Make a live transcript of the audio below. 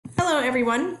Hello,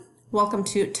 everyone. Welcome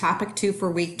to Topic 2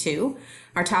 for Week 2.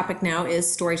 Our topic now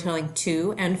is Storytelling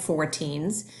to and for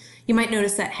Teens. You might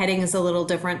notice that heading is a little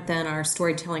different than our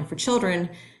Storytelling for Children,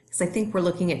 because I think we're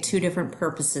looking at two different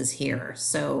purposes here.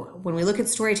 So when we look at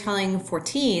Storytelling for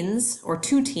Teens, or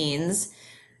to teens,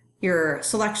 your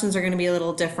selections are going to be a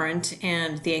little different,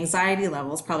 and the anxiety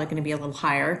level is probably going to be a little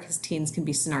higher, because teens can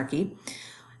be snarky.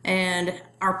 And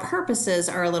our purposes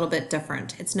are a little bit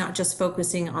different. It's not just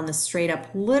focusing on the straight up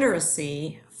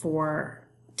literacy for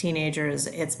teenagers.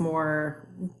 It's more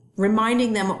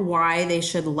reminding them why they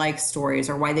should like stories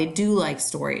or why they do like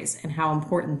stories and how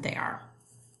important they are.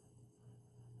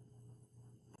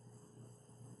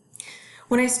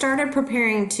 When I started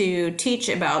preparing to teach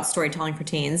about storytelling for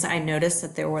teens, I noticed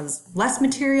that there was less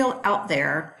material out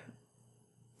there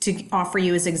to offer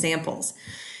you as examples.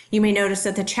 You may notice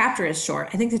that the chapter is short.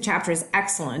 I think the chapter is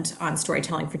excellent on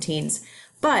storytelling for teens,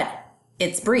 but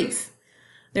it's brief.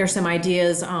 There are some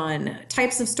ideas on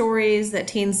types of stories that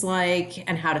teens like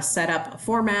and how to set up a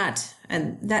format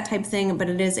and that type of thing, but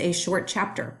it is a short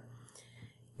chapter.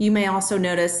 You may also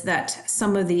notice that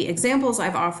some of the examples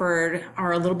I've offered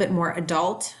are a little bit more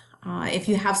adult. If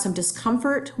you have some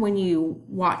discomfort when you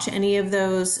watch any of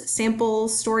those sample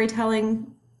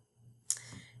storytelling,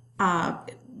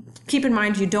 keep in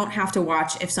mind you don't have to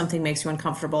watch if something makes you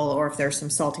uncomfortable or if there's some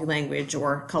salty language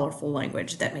or colorful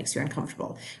language that makes you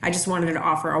uncomfortable. I just wanted to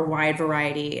offer a wide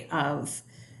variety of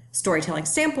storytelling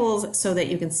samples so that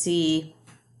you can see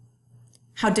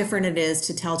how different it is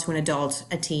to tell to an adult,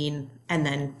 a teen, and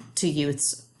then to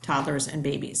youths, toddlers, and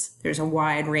babies. There's a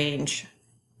wide range,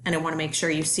 and I want to make sure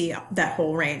you see that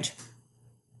whole range.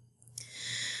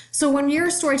 So when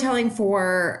you're storytelling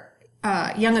for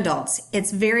young adults,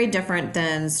 it's very different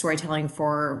than storytelling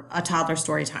for a toddler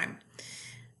story time.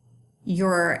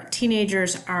 Your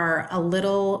teenagers are a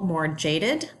little more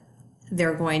jaded.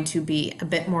 They're going to be a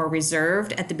bit more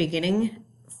reserved at the beginning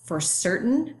for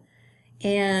certain.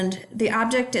 And the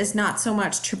object is not so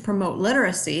much to promote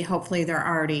literacy. Hopefully they're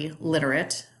already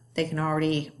literate. They can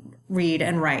already read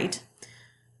and write.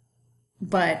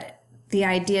 But the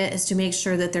idea is to make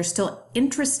sure that they're still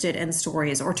interested in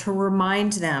stories, or to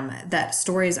remind them that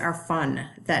stories are fun,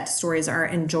 that stories are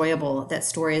enjoyable, that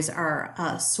stories are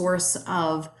a source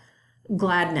of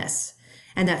gladness,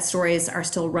 and that stories are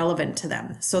still relevant to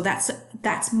them. So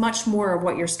that's much more of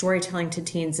what your storytelling to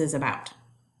teens is about.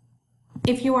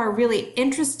 If you are really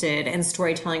interested in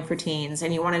storytelling for teens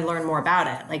and you want to learn more about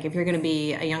it, like if you're going to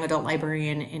be a young adult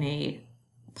librarian in a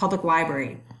public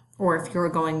library, or if you're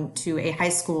going to a high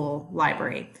school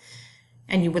library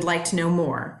and you would like to know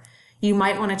more, you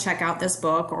might want to check out this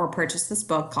book or purchase this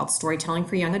book called Storytelling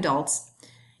for Young Adults.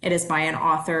 It is by an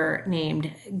author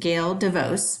named Gail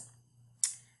DeVos,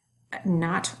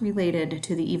 not related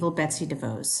to the evil Betsy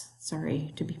DeVos.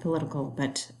 Sorry to be political,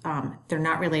 but they're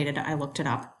not related. I looked it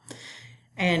up.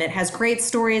 And it has great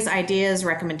stories, ideas,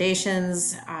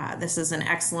 recommendations. This is an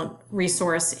excellent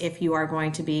resource if you are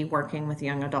going to be working with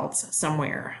young adults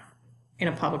somewhere in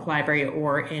a public library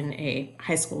or in a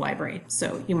high school library.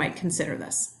 So you might consider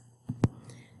this.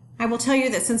 I will tell you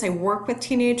that since I work with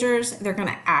teenagers, they're going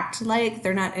to act like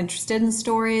they're not interested in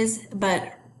stories,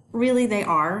 but really they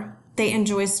are. They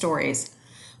enjoy stories.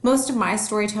 Most of my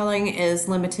storytelling is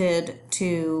limited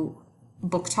to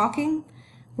book talking,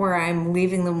 where I'm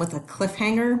leaving them with a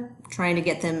cliffhanger, trying to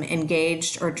get them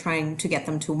engaged or trying to get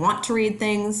them to want to read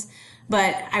things.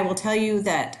 But I will tell you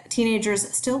that teenagers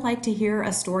still like to hear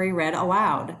a story read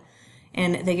aloud,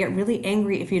 and they get really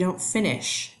angry if you don't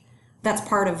finish. That's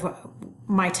part of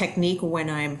my technique when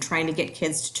I'm trying to get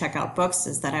kids to check out books,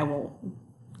 is that I will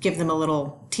give them a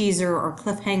little teaser or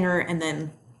cliffhanger, and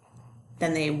then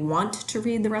they want to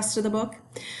read the rest of the book.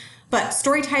 But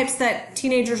story types that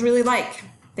teenagers really like.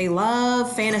 They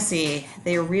love fantasy.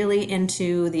 They're really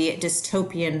into the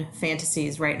dystopian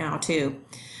fantasies right now, too.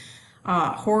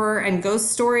 Horror and ghost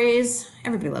stories.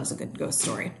 Everybody loves a good ghost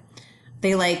story.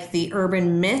 They like the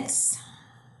urban myths.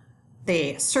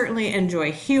 They certainly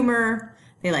enjoy humor.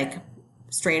 They like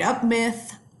straight up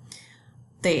myth.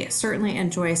 They certainly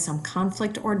enjoy some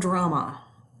conflict or drama.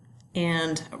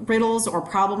 And riddles or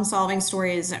problem solving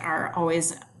stories are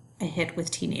always a hit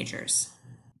with teenagers.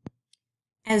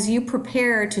 As you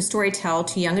prepare to storytell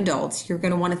to young adults, you're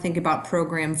going to want to think about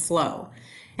program flow.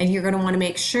 And you're going to want to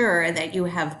make sure that you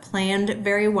have planned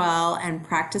very well and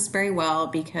practiced very well,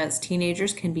 because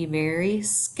teenagers can be very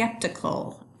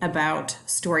skeptical about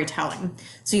storytelling.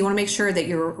 So you want to make sure that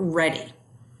you're ready.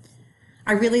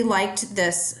 I really liked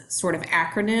this sort of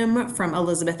acronym from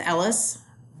Elizabeth Ellis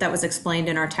that was explained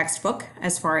in our textbook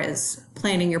as far as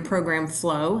planning your program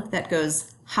flow, that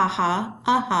goes ha ha,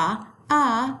 aha,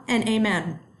 ah, and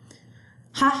amen.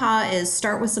 Haha is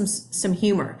start with some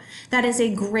humor. That is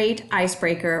a great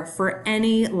icebreaker for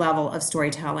any level of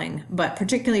storytelling, but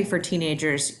particularly for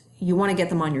teenagers, you want to get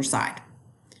them on your side.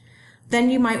 Then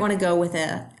you might want to go with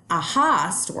a aha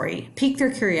story, pique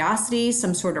their curiosity,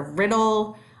 some sort of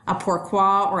riddle, a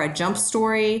pourquoi, or a jump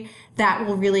story that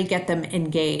will really get them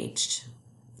engaged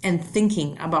and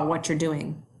thinking about what you're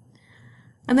doing.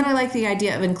 And then I like the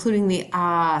idea of including the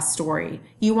ah story.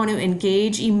 You want to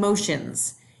engage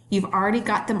emotions. You've already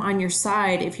got them on your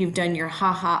side if you've done your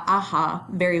ha ha aha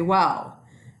very well.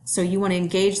 So you want to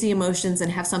engage the emotions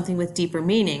and have something with deeper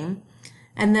meaning.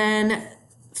 And then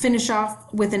finish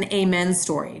off with an amen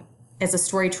story. It's a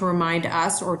story to remind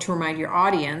us or to remind your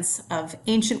audience of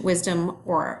ancient wisdom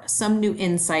or some new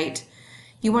insight.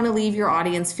 You want to leave your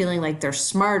audience feeling like they're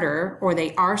smarter or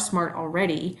they are smart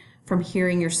already from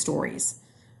hearing your stories,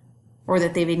 or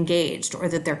that they've engaged, or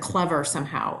that they're clever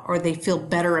somehow, or they feel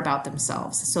better about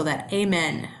themselves. So that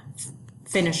amen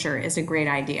finisher is a great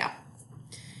idea.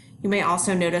 You may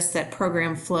also notice that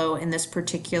program flow in this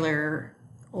particular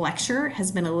lecture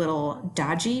has been a little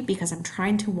dodgy because I'm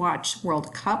trying to watch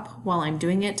World Cup while I'm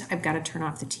doing it. I've got to turn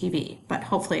off the TV, but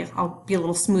hopefully I'll be a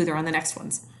little smoother on the next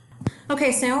ones.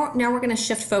 Okay, so now we're going to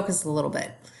shift focus a little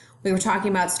bit. We were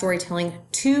talking about storytelling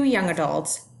to young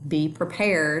adults. Be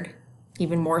prepared.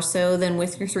 Even more so than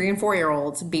with your 3 and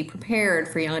 4-year-olds, be prepared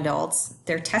for young adults.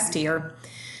 They're testier.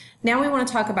 Now we want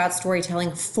to talk about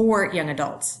storytelling for young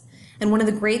adults. And one of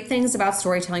the great things about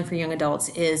storytelling for young adults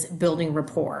is building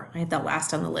rapport. I had that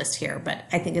last on the list here, but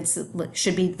I think it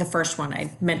should be the first one.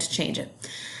 I meant to change it.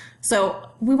 So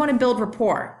we want to build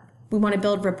rapport. We want to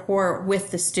build rapport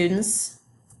with the students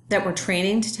that we're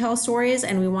training to tell stories,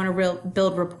 and we want to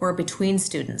build rapport between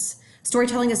students.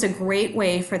 Storytelling is a great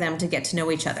way for them to get to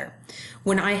know each other.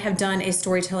 When I have done a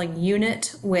storytelling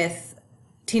unit with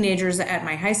teenagers at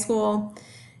my high school,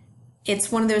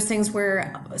 it's one of those things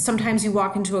where sometimes you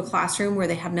walk into a classroom where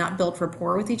they have not built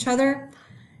rapport with each other.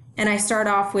 And I start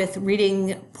off with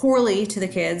reading poorly to the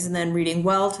kids and then reading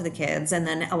well to the kids and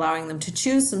then allowing them to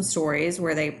choose some stories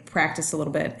where they practice a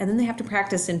little bit. And then they have to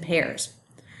practice in pairs.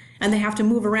 And they have to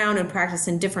move around and practice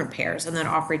in different pairs and then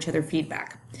offer each other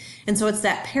feedback. And so it's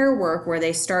that pair work where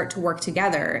they start to work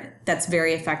together that's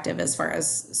very effective as far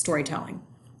as storytelling,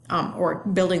 or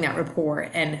building that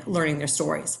rapport and learning their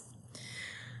stories.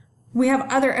 We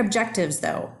have other objectives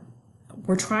though.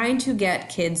 We're trying to get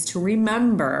kids to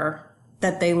remember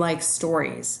that they like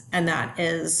stories. And that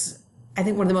is, I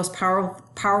think, one of the most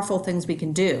powerful things we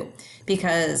can do,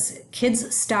 because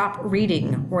kids stop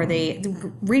reading, or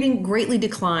reading greatly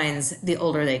declines the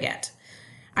older they get.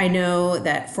 I know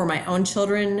that for my own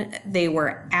children, they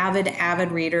were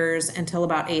avid readers until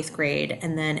about 8th grade,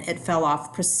 and then it fell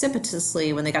off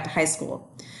precipitously when they got to high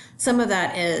school. Some of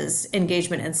that is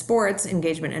engagement in sports,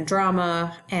 engagement in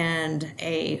drama, and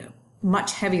a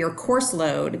much heavier course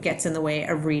load gets in the way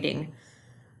of reading.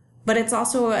 But it's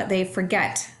also, they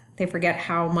forget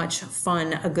how much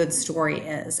fun a good story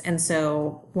is. And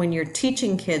so when you're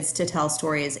teaching kids to tell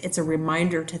stories, it's a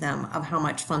reminder to them of how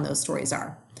much fun those stories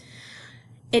are.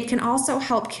 It can also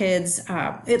help kids,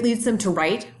 it leads them to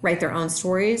write their own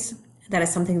stories. That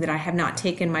is something that I have not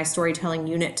taken my storytelling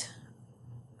unit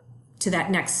to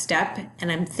that next step,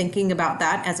 and I'm thinking about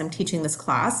that as I'm teaching this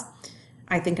class.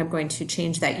 I think I'm going to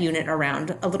change that unit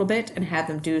around a little bit and have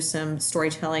them do some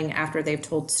storytelling after they've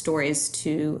told stories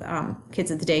to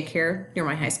kids at the daycare near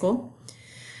my high school.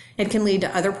 It can lead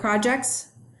to other projects.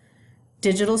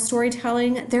 Digital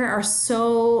storytelling. There are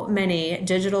so many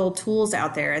digital tools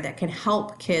out there that can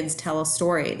help kids tell a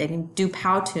story. They can do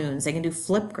Powtoons, they can do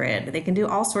Flipgrid, they can do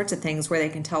all sorts of things where they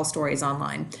can tell stories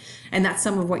online. And that's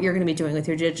some of what you're going to be doing with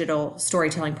your digital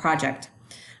storytelling project.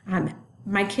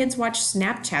 My kids watch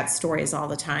Snapchat stories all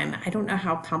the time. I don't know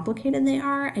how complicated they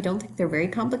are. I don't think they're very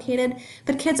complicated,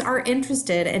 but kids are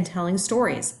interested in telling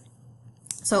stories.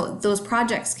 So those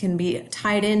projects can be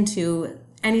tied into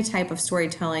any type of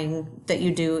storytelling that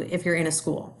you do if you're in a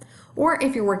school, or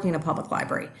if you're working in a public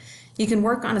library. You can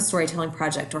work on a storytelling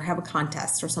project or have a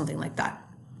contest or something like that.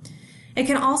 It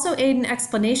can also aid in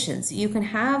explanations. You can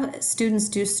have students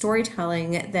do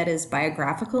storytelling that is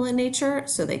biographical in nature,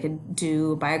 so they could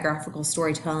do biographical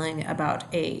storytelling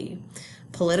about a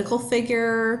political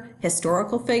figure,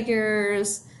 historical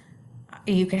figures.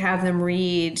 You could have them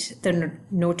read the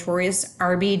notorious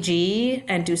RBG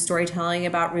and do storytelling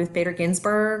about Ruth Bader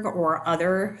Ginsburg or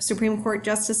other Supreme Court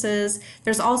justices.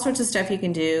 There's all sorts of stuff you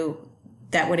can do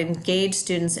that would engage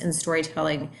students in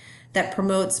storytelling that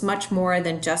promotes much more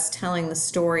than just telling the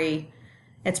story.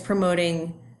 It's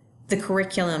promoting the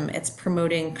curriculum, it's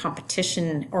promoting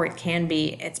competition, or it can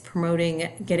be, it's promoting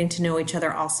getting to know each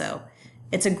other also.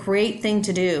 It's a great thing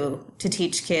to do to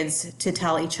teach kids to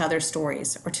tell each other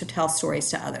stories or to tell stories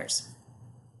to others.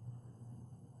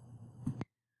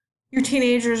 Your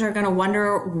teenagers are going to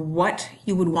wonder what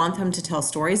you would want them to tell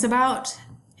stories about.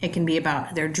 It can be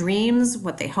about their dreams,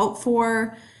 what they hope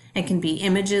for. It can be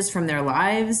images from their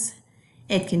lives.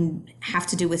 It can have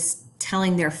to do with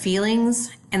telling their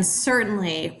feelings. And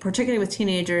certainly, particularly with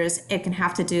teenagers, it can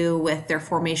have to do with their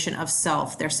formation of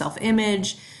self, their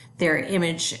self-image, their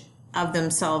image of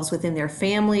themselves within their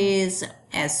families,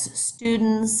 as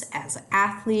students, as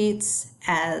athletes,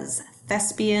 as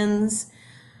thespians.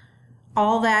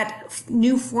 All that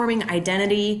new forming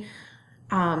identity,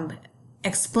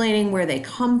 explaining where they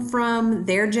come from,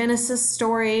 their Genesis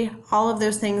story, all of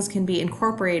those things can be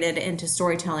incorporated into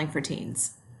storytelling for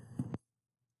teens.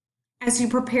 As you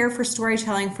prepare for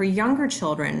storytelling for younger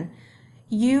children,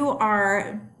 you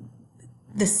are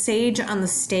the sage on the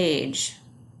stage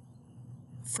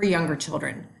for younger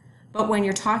children. But when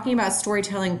you're talking about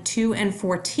storytelling to and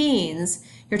for teens,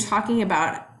 you're talking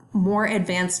about more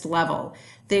advanced level.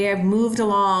 They have moved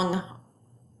along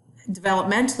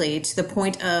developmentally to the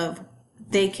point of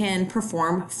they can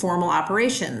perform formal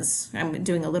operations. I'm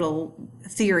doing a little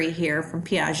theory here from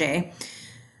Piaget.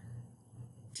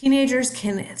 Teenagers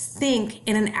can think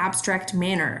in an abstract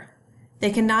manner.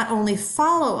 They can not only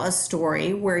follow a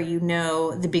story where you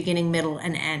know the beginning, middle,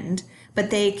 and end,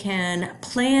 but they can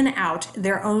plan out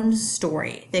their own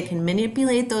story. They can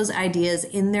manipulate those ideas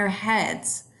in their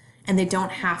heads, and they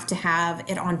don't have to have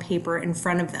it on paper in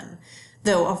front of them.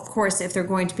 Though, of course, if they're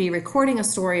going to be recording a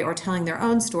story or telling their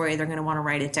own story, they're going to want to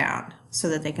write it down so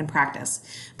that they can practice.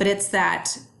 But it's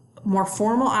that more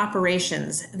formal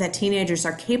operations that teenagers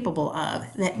are capable of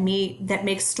that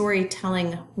makes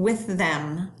storytelling with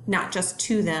them, not just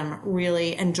to them,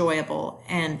 really enjoyable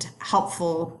and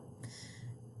helpful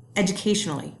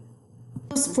educationally.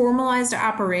 Those formalized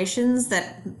operations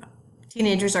that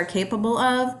teenagers are capable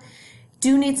of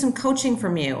do need some coaching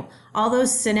from you. All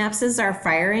those synapses are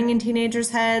firing in teenagers'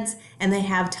 heads, and they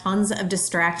have tons of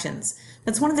distractions.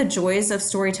 That's one of the joys of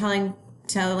storytelling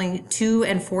to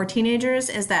and for teenagers,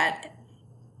 is that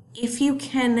if you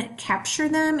can capture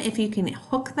them, if you can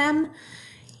hook them,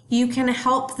 you can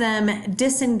help them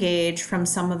disengage from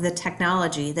some of the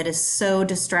technology that is so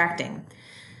distracting.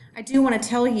 I do want to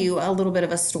tell you a little bit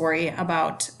of a story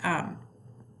about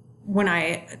when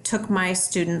I took my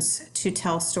students to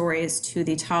tell stories to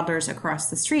the toddlers across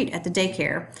the street at the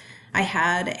daycare. I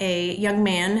had a young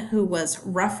man who was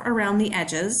rough around the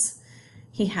edges.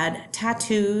 He had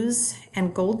tattoos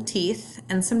and gold teeth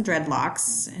and some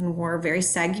dreadlocks and wore very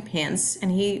saggy pants.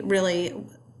 And he really,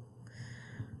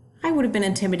 I would have been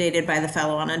intimidated by the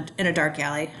fellow in a dark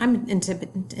alley. I'm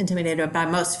intimidated by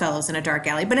most fellows in a dark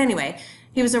alley. But anyway,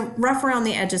 he was a rough around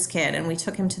the edges kid, and we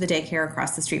took him to the daycare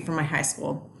across the street from my high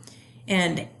school.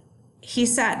 And he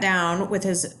sat down with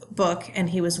his book, and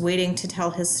he was waiting to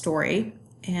tell his story.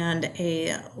 And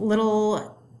a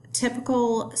little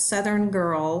typical Southern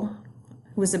girl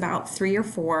who was about 3 or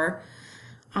 4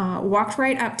 walked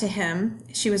right up to him.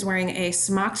 She was wearing a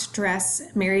smocked dress,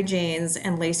 Mary Jane's,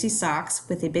 and lacy socks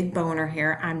with a big bow in her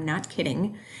hair. I'm not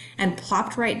kidding. And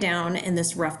plopped right down in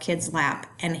this rough kid's lap.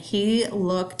 And he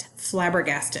looked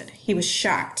flabbergasted. He was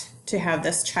shocked to have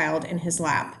this child in his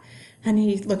lap. And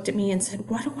he looked at me and said,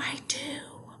 "What do I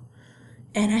do?"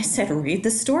 And I said, "Read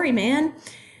the story, man."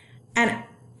 And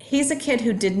he's a kid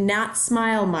who did not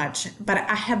smile much, but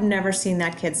I have never seen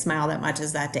that kid smile that much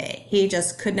as that day. He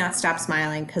just could not stop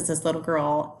smiling because this little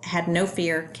girl had no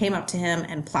fear, came up to him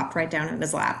and plopped right down in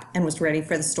his lap and was ready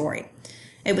for the story.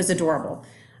 It was adorable.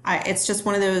 It's just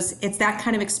one of those, it's that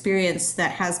kind of experience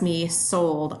that has me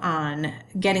sold on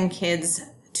getting kids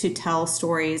to tell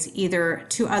stories either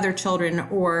to other children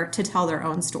or to tell their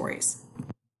own stories.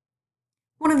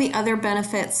 One of the other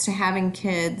benefits to having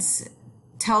kids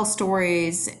tell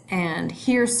stories and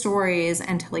hear stories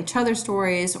and tell each other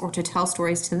stories or to tell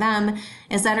stories to them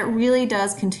is that it really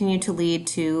does continue to lead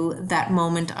to that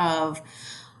moment of,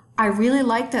 "I really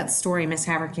like that story, Miss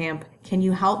Haverkamp. Can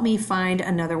you help me find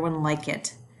another one like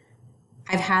it?"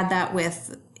 I've had that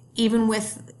even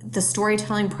with the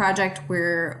storytelling project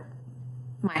where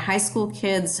my high school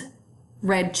kids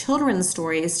read children's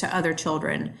stories to other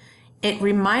children. It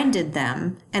reminded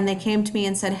them, and they came to me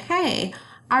and said, "Hey,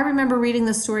 I remember reading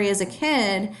this story as a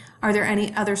kid. Are there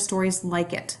any other stories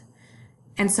like it?"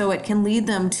 And so it can lead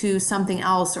them to something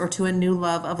else or to a new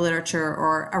love of literature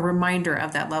or a reminder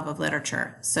of that love of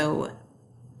literature. So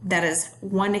that is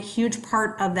one huge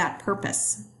part of that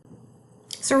purpose.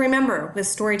 So remember, with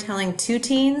storytelling to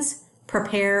teens,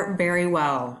 prepare very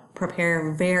well.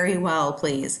 Prepare very well,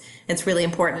 please. It's really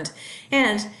important.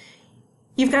 And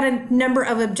You've got a number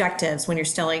of objectives when you're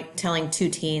telling 2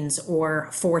 teens or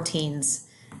 4 teens.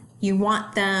 You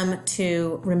want them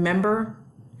to remember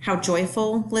how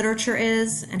joyful literature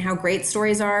is and how great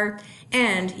stories are.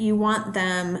 And you want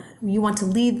to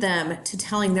lead them to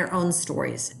telling their own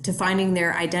stories, to finding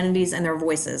their identities and their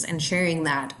voices and sharing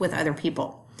that with other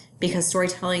people, because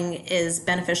storytelling is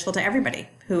beneficial to everybody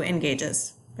who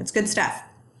engages. It's good stuff.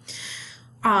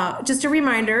 Just a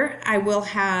reminder, I will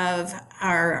have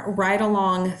our Ride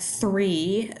Along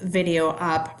 3 video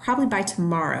up probably by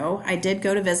tomorrow. I did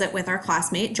go to visit with our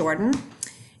classmate, Jordan,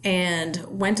 and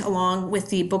went along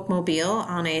with the bookmobile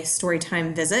on a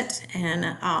storytime visit. And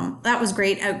that was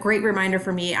great. A great reminder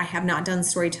for me. I have not done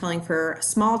storytelling for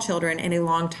small children in a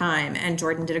long time, and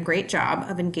Jordan did a great job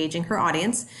of engaging her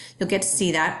audience. You'll get to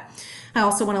see that. I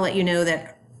also want to let you know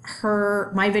that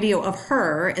my video of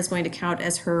her is going to count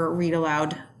as her read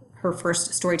aloud, her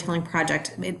first storytelling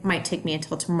project. It might take me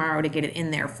until tomorrow to get it in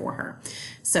there for her.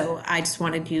 So I just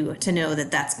wanted you to know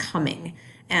that that's coming,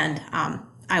 and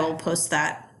I will post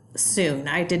that soon.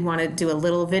 I did want to do a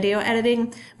little video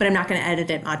editing, but I'm not going to edit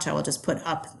it much. I will just put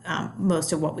up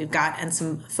most of what we've got and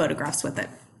some photographs with it.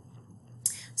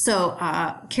 So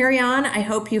carry on. I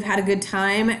hope you've had a good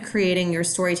time creating your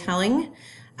storytelling.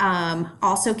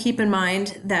 Also keep in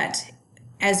mind that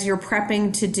as you're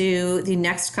prepping to do the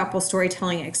next couple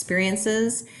storytelling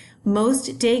experiences,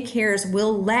 most daycares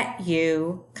will let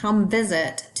you come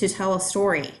visit to tell a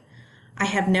story. I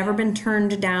have never been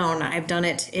turned down. I've done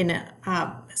it in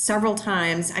several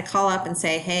times. I call up and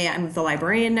say, hey, I'm the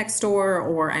librarian next door,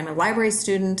 or I'm a library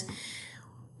student.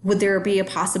 Would there be a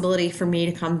possibility for me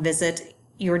to come visit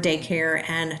your daycare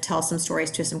and tell some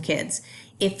stories to some kids?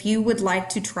 If you would like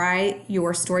to try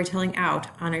your storytelling out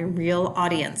on a real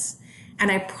audience, and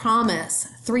I promise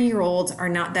 3-year-olds are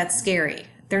not that scary.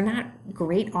 They're not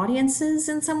great audiences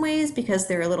in some ways because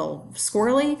they're a little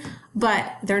squirrely,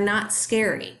 but they're not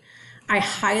scary. I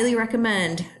highly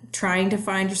recommend trying to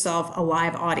find yourself a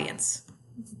live audience.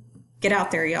 Get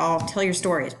out there, y'all. Tell your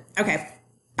stories. Okay.